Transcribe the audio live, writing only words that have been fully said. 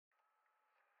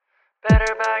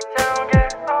Better back down, get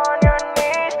on your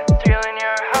knees. Stealing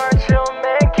your heart, she'll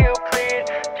make you plead.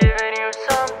 Giving you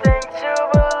something to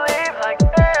believe, like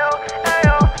ayo,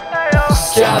 ayo, ayo.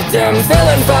 Got them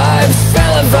feeling vibes,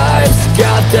 feeling vibes.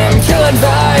 Got them killing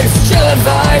vibes, killing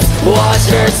vibes.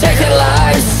 Watch her taking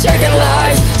lives,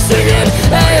 singing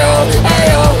ayo,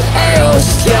 ayo, ayo.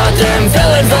 Got them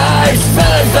feeling vibes,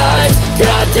 feeling vibes.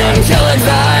 Got them killing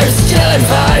vibes, killing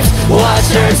vibes. Watch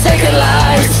her taking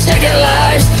lives,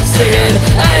 singing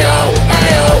ayo,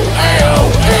 ayo, ayo,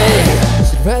 ay.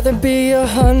 She'd rather be a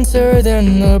hunter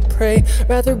than a prey,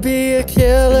 rather be a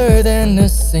killer than a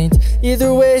saint.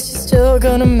 Either way, she's still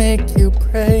gonna make you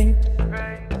pray.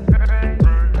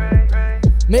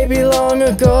 Maybe long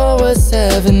ago was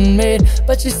heaven made,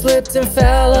 but she slipped and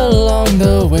fell along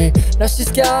the way. Now she's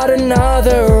got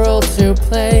another role to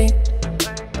play.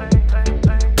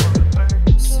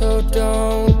 So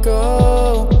don't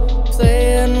go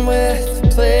playing with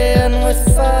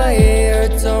fire.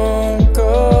 Don't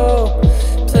go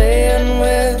playing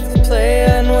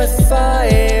with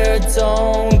fire.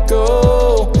 Don't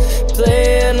go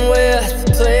playing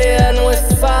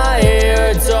with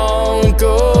fire. Don't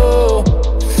go,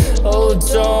 oh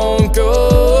don't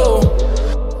go.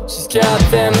 She's got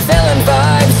them feeling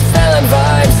vibes, feeling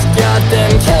vibes. Got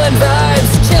them killing vibes.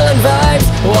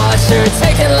 Watch her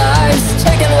taking lives,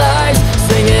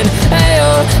 singing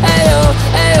ayo, ayo,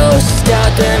 ayo. She's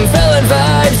got them feeling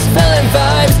vibes, feeling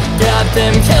vibes. Got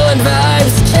them killing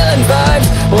vibes.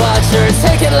 Watch her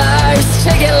taking lives,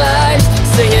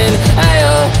 singing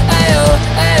ayo, ayo,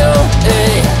 ayo,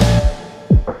 ay.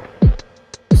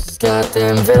 Got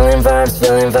them feeling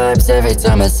vibes every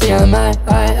time I see her.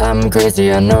 I'm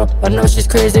crazy, I know she's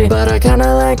crazy, but I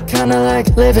kinda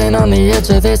like living on the edge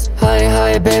of this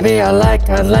high, baby. I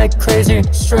like crazy.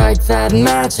 Strike that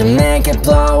match and make it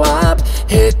blow up.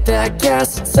 Hit that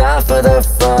gas, it's all for the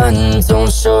fun.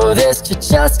 Don't show this to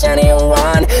just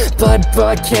anyone,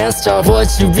 but can't stop what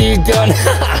you begun.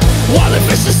 While the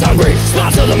vicious hungry,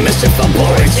 spot to the mischief I'm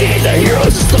boring. She ain't the hero,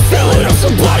 just the villain of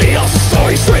somebody else's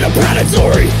story. Straight up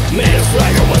predatory. Made a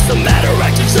swagger, what's the matter?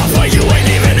 Acting tough, but you ain't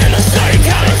even in the same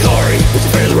category. But you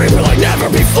fear the reaper like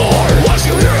never before. Watch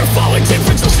you hear her falling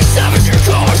deeper till she savage your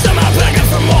core. Somehow begging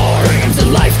for more. Bring him to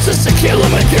life just to kill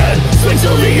him again. Swing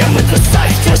till the end with the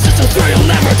sight, cause it's a thrill you'll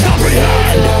never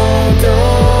comprehend. Don't go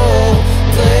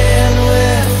playing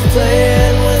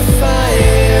with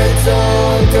fire.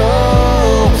 Don't go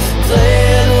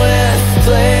playing with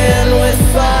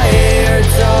fire.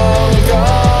 Don't go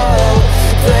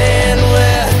playing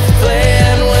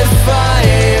with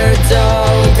fire.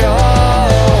 Don't go.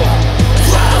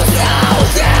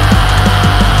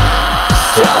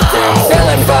 Got them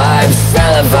feeling vibes.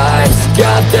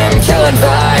 Got them killing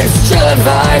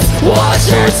vibes. Watch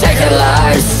her taking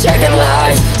lives,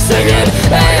 singing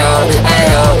ayo,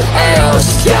 ayo, ayo.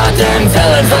 She's got them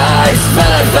feeling vibes.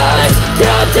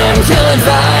 Got them killing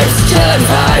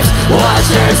vibes. Watch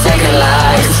her taking lives.